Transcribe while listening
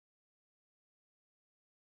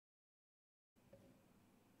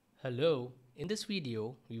Hello, in this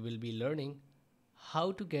video we will be learning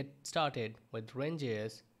how to get started with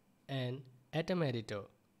RenJS and Atom Editor.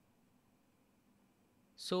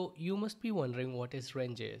 So you must be wondering what is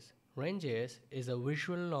RenJS. RenJS is a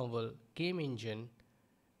visual novel game engine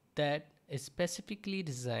that is specifically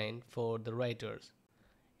designed for the writers.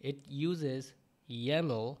 It uses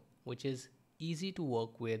YAML, which is easy to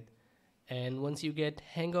work with, and once you get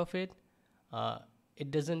hang of it, uh,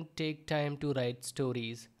 it doesn't take time to write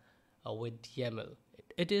stories with YAML.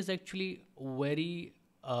 It is actually very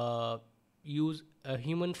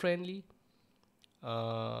human friendly,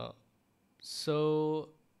 uh, so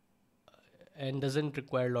and doesn't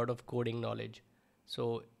require a lot of coding knowledge.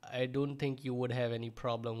 So I don't think you would have any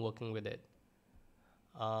problem working with it.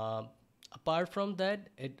 Uh, Apart from that,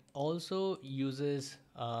 it also uses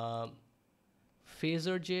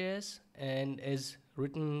phaser.js and is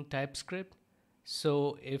written in TypeScript.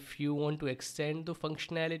 So if you want to extend the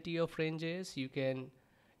functionality of RenJS, you can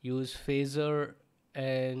use phaser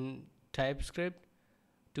and TypeScript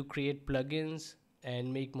to create plugins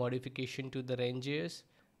and make modification to the RenJS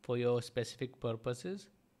for your specific purposes.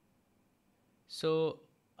 So,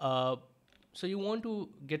 uh, so you want to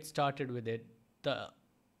get started with it. The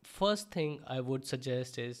first thing I would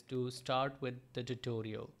suggest is to start with the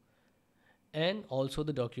tutorial and also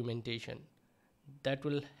the documentation that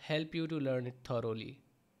will help you to learn it thoroughly.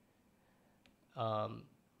 Um,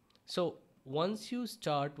 so once you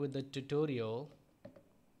start with the tutorial,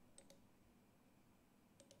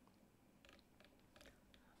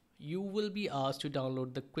 you will be asked to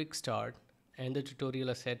download the Quickstart and the tutorial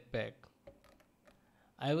asset pack.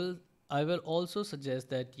 I will also suggest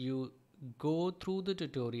that you go through the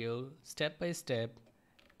tutorial step by step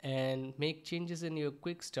and make changes in your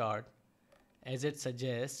Quickstart as it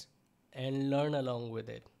suggests and learn along with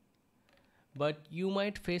it. But you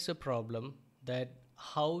might face a problem that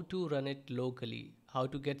how to run it locally, how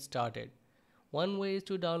to get started. One way is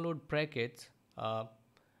to download brackets.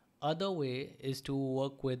 Other way is to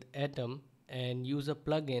work with Atom and use a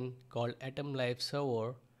plugin called Atom Live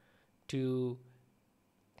Server to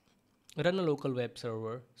run a local web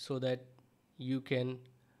server so that you can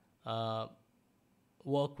uh,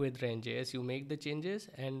 work with RenJS. You make the changes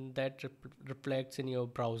and that reflects in your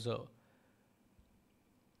browser.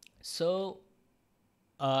 So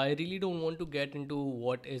I really don't want to get into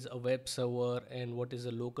what is a web server and what is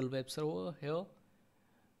a local web server here,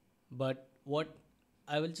 but what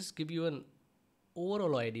I will just give you an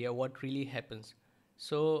overall idea what really happens.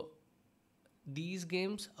 So these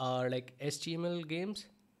games are like HTML games.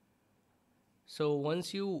 So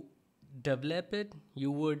once you develop it,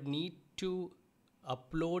 you would need to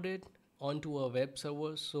upload it onto a web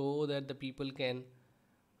server so that the people can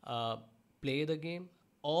uh, play the game,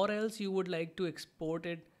 or else you would like to export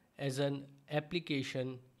it as an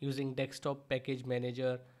application using desktop package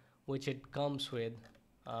manager, which it comes with.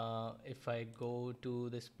 If I go to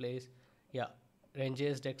this place, yeah,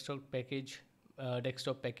 RenJS desktop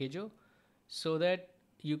packager, so that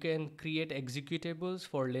you can create executables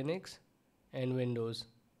for Linux and Windows,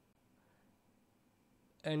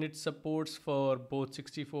 and it supports for both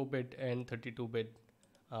 64-bit and 32-bit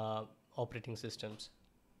operating systems.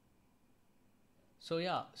 So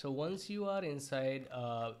yeah, so once you are inside,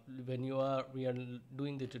 we are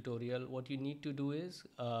doing the tutorial, what you need to do is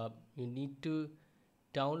you need to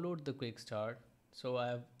download the Quickstart. So I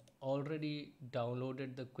have already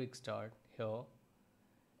downloaded the Quickstart here.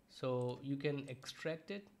 So you can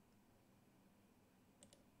extract it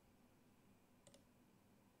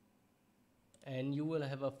and you will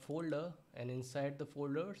have a folder, and inside the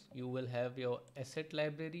folders you will have your asset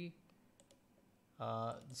library,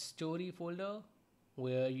 story folder,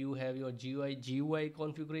 where you have your GUI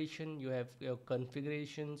configuration, you have your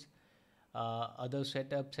configurations, other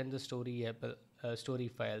setups, and the story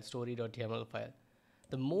file, story.yaml file.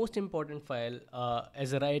 The most important file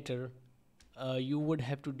as a writer, you would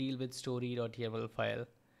have to deal with story.yaml file,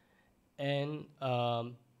 and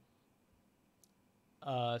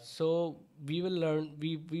so we will learn.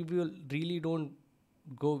 We will really don't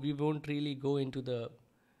go. We won't really go into the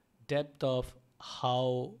depth of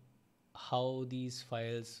how these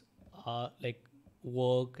files like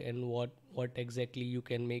work and what exactly you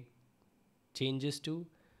can make changes to,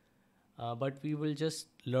 but we will just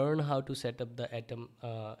learn how to set up the Atom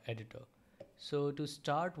editor. So to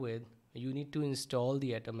start with, you need to install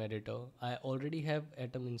the Atom editor. I already have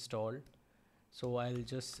Atom installed, so I'll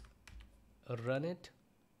just run it.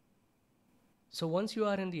 So once you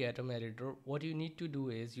are in the Atom editor, what you need to do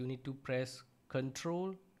is you need to press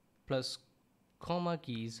Control plus comma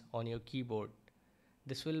keys on your keyboard.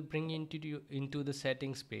 This will bring into the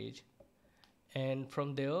settings page, and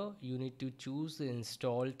from there you need to choose the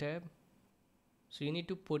install tab. So you need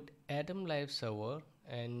to put Atom Live Server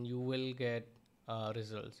and you will get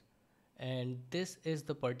results. And this is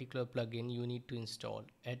the particular plugin you need to install,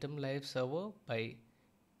 Atom Live Server by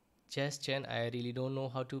Chen. I really don't know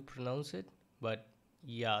how to pronounce it, but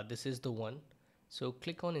yeah, this is the one. So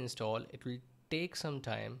click on install. It will take some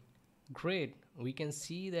time. Great, we can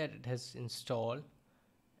see that it has installed,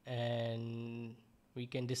 and we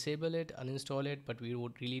can disable it, uninstall it, but we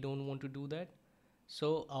would really don't want to do that.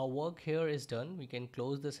 So our work here is done. We can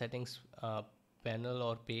close the settings panel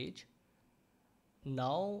or page.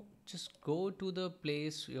 Now just go to the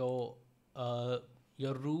place your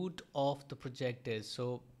root of the project is.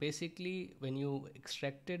 So basically when you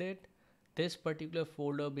extracted it, this particular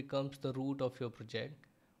folder becomes the root of your project.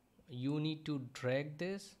 You need to drag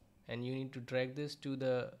this, and you need to drag this to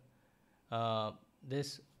the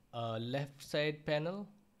this left side panel.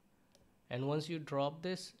 And once you drop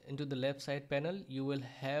this into the left side panel, you will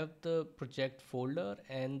have the project folder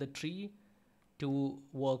and the tree to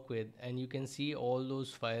work with, and you can see all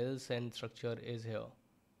those files and structure is here.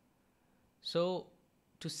 So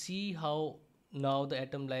to see how now the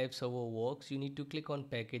Atom Live Server works, you need to click on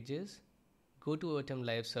packages, go to Atom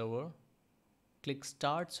Live Server, click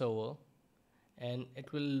start server, and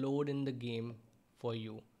it will load in the game for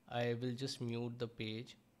you. I will just mute the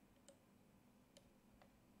page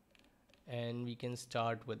and we can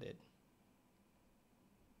start with it.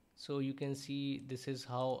 So you can see this is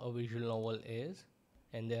how a visual novel is,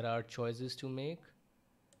 and there are choices to make,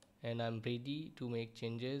 and I'm ready to make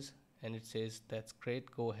changes, and it says that's great,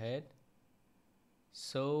 go ahead.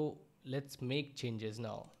 So let's make changes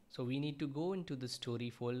now. So we need to go into the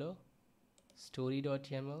story folder,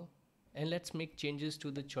 story.yaml, and let's make changes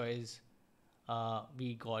to the choice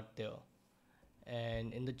we got there.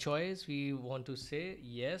 And in the choice we want to say,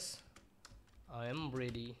 yes, I am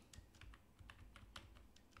ready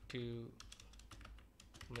to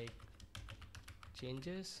make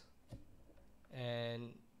changes.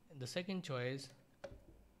 And the second choice,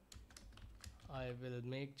 I will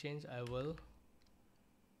make change, I will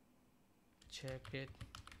check it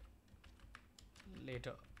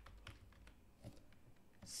later.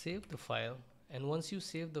 Save the file, and once you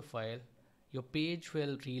save the file, your page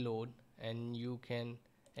will reload and you can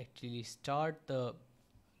actually start the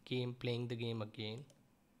game, playing the game again,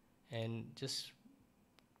 and just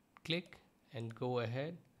click and go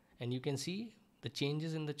ahead, and you can see the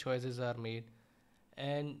changes in the choices are made.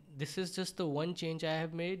 And this is just the one change I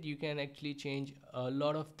have made. You can actually change a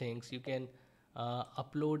lot of things. You can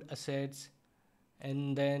upload assets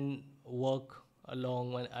and then work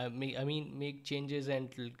along when I mean make changes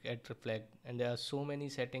and get reflect, and there are so many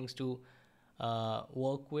settings to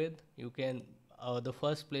work with. You can the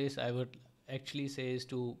first place I would actually say is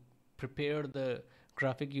to prepare the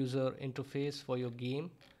graphic user interface for your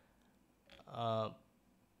game.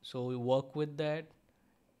 So we work with that,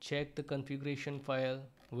 check the configuration file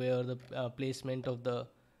where the placement of the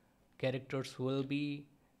characters will be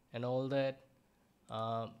and all that.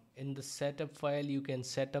 In the setup file you can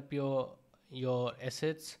set up your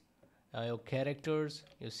assets, your characters,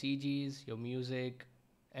 your CGs, your music,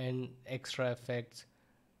 and extra effects.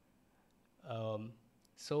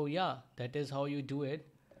 So yeah, that is how you do it.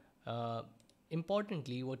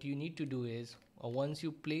 Importantly, what you need to do is once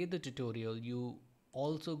you play the tutorial, you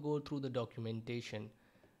also go through the documentation.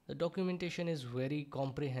 The documentation is very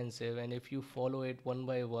comprehensive, and if you follow it one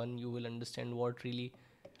by one, you will understand what really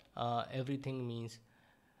everything means.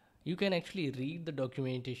 You can actually read the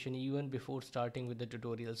documentation even before starting with the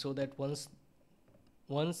tutorial, so that once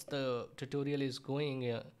the tutorial is going,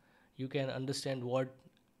 you can understand what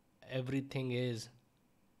everything is,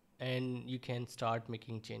 and you can start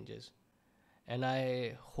making changes. And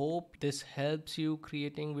I hope this helps you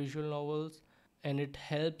creating visual novels, and it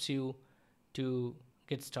helps you to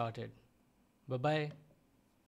get started. Bye bye.